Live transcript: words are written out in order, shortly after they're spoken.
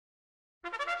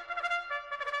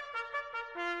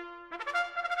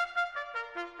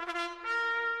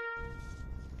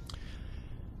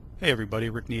Hey everybody,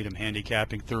 Rick Needham,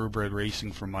 handicapping thoroughbred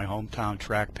racing from my hometown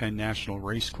track, Penn National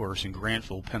Racecourse in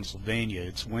Grantville, Pennsylvania.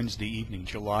 It's Wednesday evening,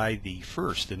 July the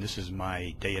 1st, and this is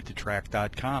my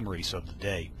dayatthetrack.com race of the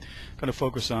day. Going to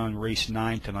focus on race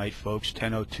 9 tonight, folks,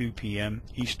 10:02 p.m.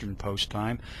 Eastern Post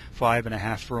Time.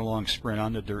 5.5 furlong sprint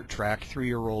on the dirt track,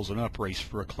 3-year-olds and up race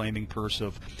for a claiming purse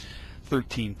of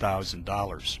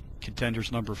 $13,000.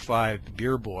 Contenders: number 5,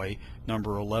 Beer Boy,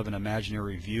 number 11,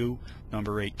 Imaginary View,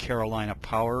 number 8, Carolina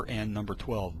Power, and number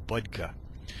 12, Budka.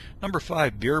 Number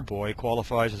 5, Beer Boy,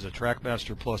 qualifies as a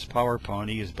Trackmaster Plus Power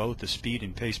Pony, is both the speed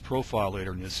and pace profile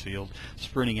leader in this field,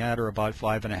 sprinting at or about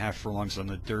 5.5 furlongs on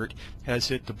the dirt, has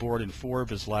hit the board in 4 of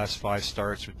his last 5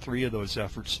 starts, with 3 of those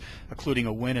efforts, including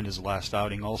a win in his last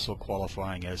outing, also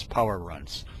qualifying as power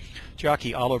runs.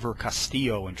 Jockey Oliver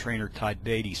Castillo and trainer Todd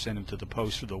Beatty sent him to the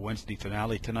post for the Wednesday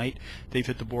finale tonight. They've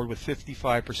hit the board with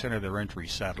 55% of their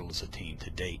entries saddled as a team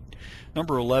to date.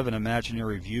 Number 11,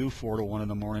 Imaginary View, 4-1 in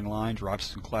the morning line,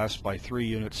 drops in class by 3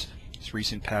 units. His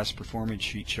recent past performance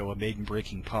sheets show a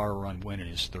maiden-breaking power run win in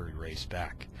his 3rd race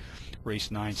back.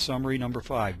 Race 9 summary: number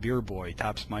 5, Beer Boy,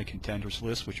 tops my contenders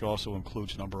list, which also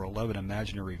includes number 11,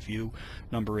 Imaginary View,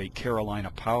 number 8, Carolina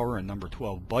Power, and number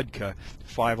 12, Budka,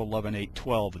 5, 11, 8,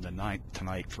 12 in the 9th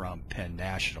tonight from Penn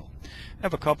National. I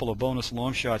have a couple of bonus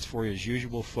long shots for you as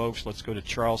usual, folks. Let's go to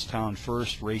Charlestown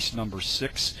first, race number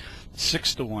 6.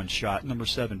 6-1 shot. Number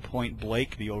 7, Point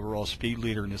Blake, the overall speed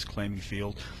leader in this claiming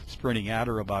field, sprinting at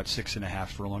or about 6.5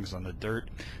 furlongs on the dirt.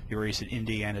 He raced at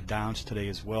Indiana Downs today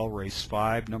as well. Race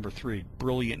 5. Number 3,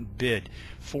 Brilliant Bid,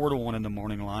 4-1 in the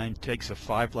morning line, takes a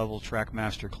 5-level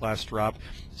Trackmaster class drop.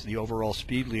 It's the overall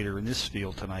speed leader in this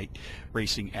field tonight,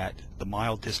 racing at the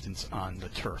mile distance on the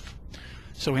turf.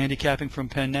 So handicapping from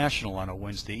Penn National on a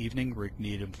Wednesday evening, Rick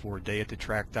Needham for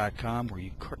dayatthetrack.com, where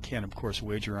you can, of course,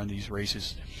 wager on these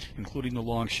races, including the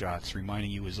long shots, reminding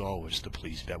you, as always, to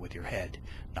please bet with your head,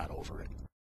 not over it.